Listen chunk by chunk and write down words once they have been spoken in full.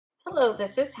Hello,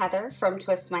 this is Heather from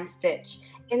Twist My Stitch.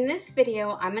 In this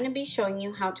video, I'm going to be showing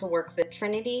you how to work the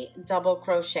Trinity double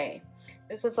crochet.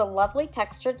 This is a lovely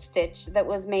textured stitch that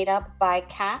was made up by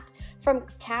Kat from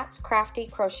Kat's Crafty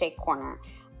Crochet Corner.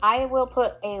 I will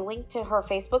put a link to her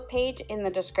Facebook page in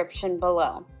the description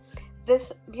below.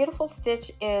 This beautiful stitch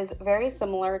is very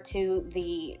similar to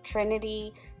the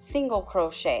Trinity single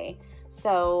crochet,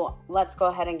 so let's go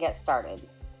ahead and get started.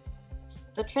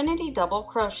 The Trinity double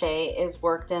crochet is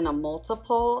worked in a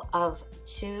multiple of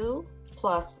 2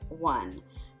 plus 1.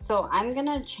 So I'm going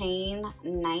to chain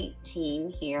 19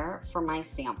 here for my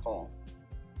sample.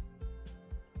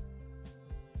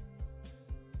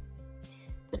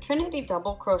 The Trinity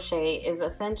double crochet is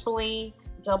essentially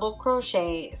double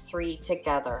crochet 3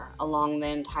 together along the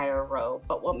entire row,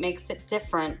 but what makes it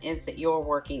different is that you're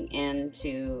working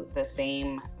into the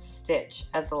same stitch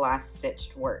as the last stitch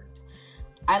worked.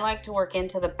 I like to work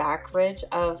into the back ridge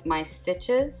of my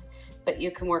stitches, but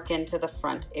you can work into the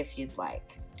front if you'd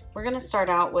like. We're going to start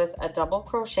out with a double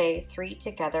crochet 3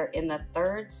 together in the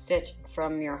 3rd stitch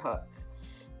from your hook.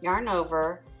 Yarn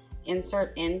over,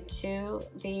 insert into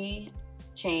the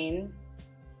chain,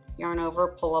 yarn over,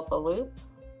 pull up a loop,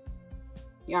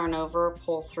 yarn over,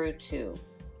 pull through 2.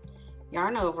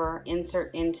 Yarn over,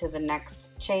 insert into the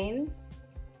next chain,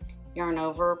 yarn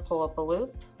over, pull up a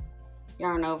loop,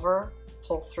 yarn over,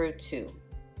 pull through 2.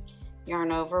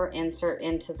 Yarn over, insert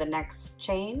into the next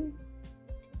chain,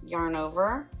 yarn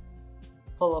over,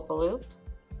 pull up a loop,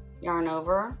 yarn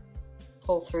over,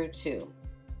 pull through 2.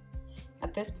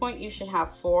 At this point you should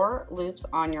have 4 loops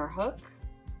on your hook.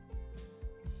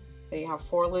 So you have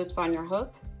 4 loops on your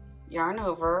hook, yarn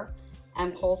over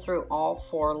and pull through all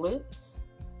 4 loops,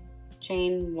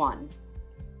 chain 1.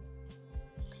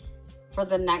 For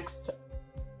the next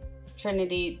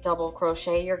Trinity double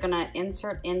crochet, you're going to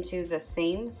insert into the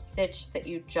same stitch that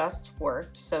you just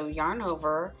worked. So yarn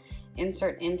over,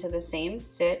 insert into the same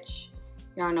stitch,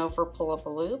 yarn over, pull up a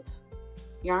loop,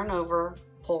 yarn over,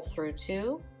 pull through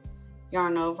 2,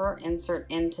 yarn over, insert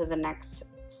into the next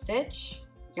stitch,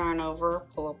 yarn over,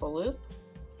 pull up a loop,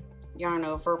 yarn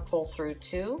over, pull through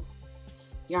 2,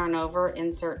 yarn over,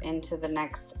 insert into the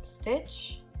next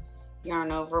stitch,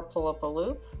 yarn over, pull up a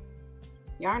loop,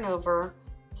 yarn over,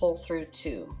 pull through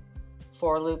 2.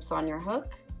 4 loops on your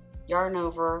hook, yarn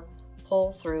over,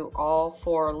 pull through all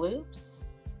 4 loops,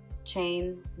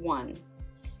 chain 1.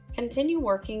 Continue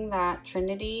working that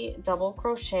Trinity double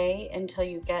crochet until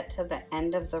you get to the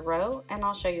end of the row, and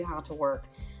I'll show you how to work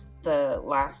the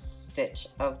last stitch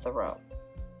of the row.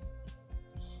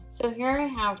 So here I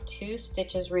have 2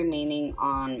 stitches remaining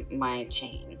on my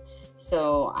chain.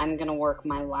 So I'm going to work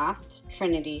my last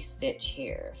Trinity stitch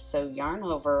here. So yarn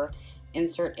over,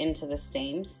 insert into the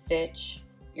same stitch,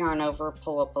 yarn over,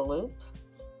 pull up a loop,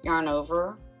 yarn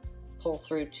over, pull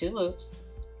through 2 loops,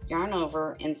 yarn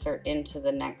over, insert into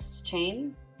the next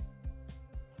chain,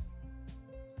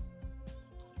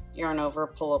 yarn over,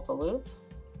 pull up a loop,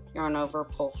 yarn over,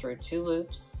 pull through 2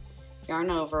 loops, yarn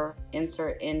over,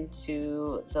 insert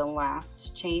into the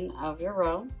last chain of your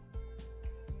row,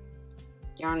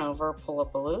 yarn over, pull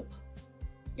up a loop,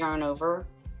 yarn over,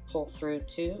 pull through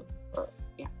 2,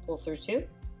 pull through 2,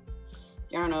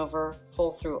 yarn over,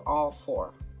 pull through all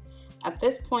 4. At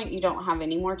this point you don't have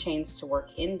any more chains to work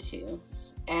into,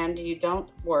 and you don't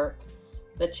work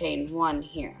the chain 1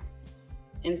 here.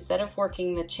 Instead of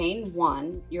working the chain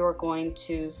 1, you're going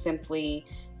to simply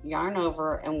yarn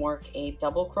over and work a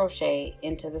double crochet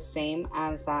into the same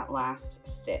as that last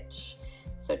stitch.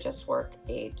 So just work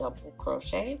a double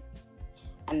crochet,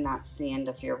 and that's the end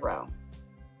of your row.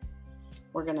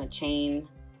 We're going to chain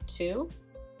 2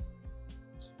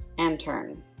 and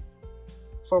turn.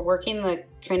 For working the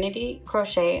Trinity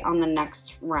crochet on the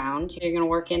next round, you're going to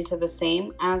work into the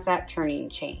same as that turning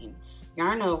chain.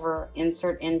 Yarn over,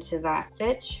 insert into that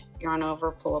stitch, yarn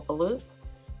over, pull up a loop,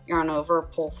 yarn over,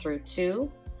 pull through 2,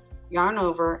 yarn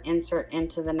over, insert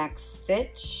into the next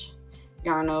stitch,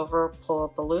 yarn over, pull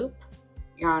up a loop,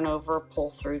 yarn over, pull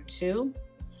through 2.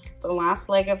 The last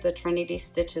leg of the Trinity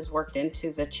stitch is worked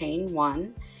into the chain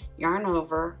 1, yarn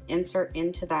over, insert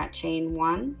into that chain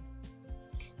 1,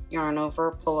 yarn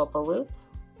over, pull up a loop,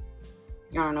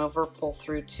 yarn over, pull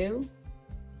through 2,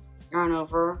 yarn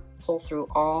over, pull through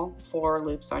all 4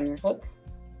 loops on your hook,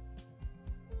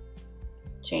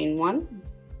 chain 1,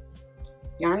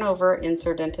 yarn over,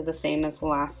 insert into the same as the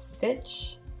last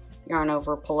stitch, yarn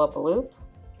over, pull up a loop,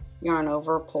 yarn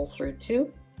over, pull through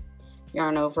 2,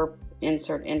 yarn over,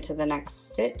 insert into the next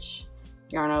stitch,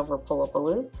 yarn over, pull up a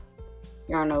loop,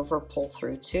 yarn over, pull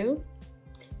through 2,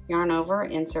 yarn over,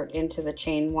 insert into the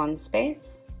chain 1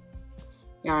 space,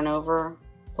 yarn over,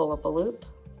 pull up a loop,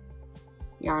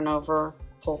 yarn over,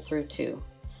 pull through 2.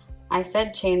 I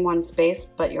said chain 1 space,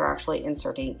 but you're actually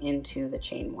inserting into the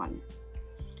chain 1.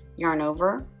 Yarn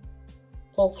over,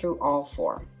 pull through all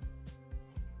 4.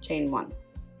 Chain 1.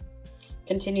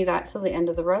 Continue that till the end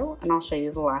of the row, and I'll show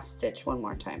you the last stitch one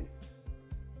more time.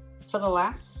 For the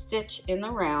last stitch in the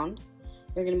round,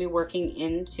 you're going to be working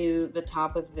into the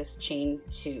top of this chain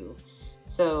 2.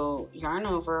 So yarn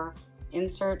over,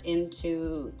 insert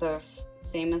into the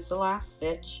same as the last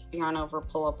stitch, yarn over,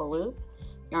 pull up a loop,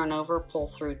 yarn over, pull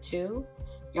through 2,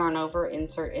 yarn over,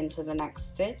 insert into the next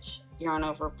stitch, yarn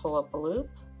over, pull up a loop,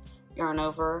 yarn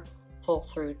over, pull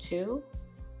through 2,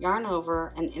 yarn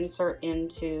over, and insert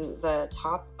into the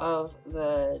top of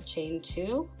the chain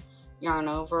 2, yarn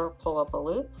over, pull up a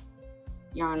loop,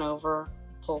 yarn over,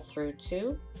 pull through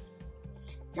 2,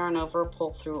 yarn over,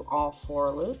 pull through all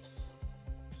 4 loops,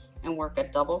 and work a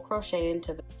double crochet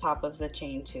into the top of the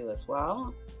chain 2 as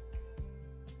well.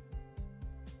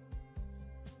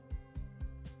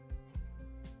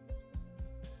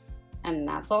 And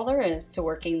that's all there is to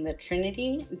working the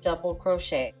Trinity double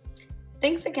crochet.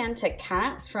 Thanks again to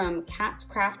Kat from Kat's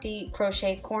Crafty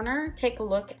Crochet Corner. Take a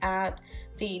look at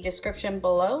the description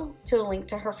below to a link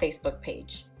to her Facebook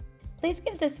page. Please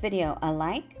give this video a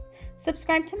like,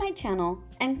 subscribe to my channel,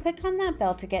 and click on that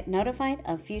bell to get notified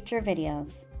of future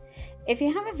videos. If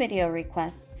you have a video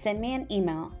request, send me an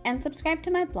email and subscribe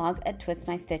to my blog at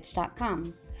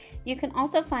twistmystitch.com. You can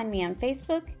also find me on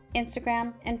Facebook,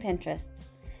 Instagram, and Pinterest.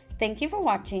 Thank you for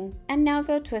watching, and now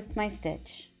go twist my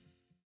stitch.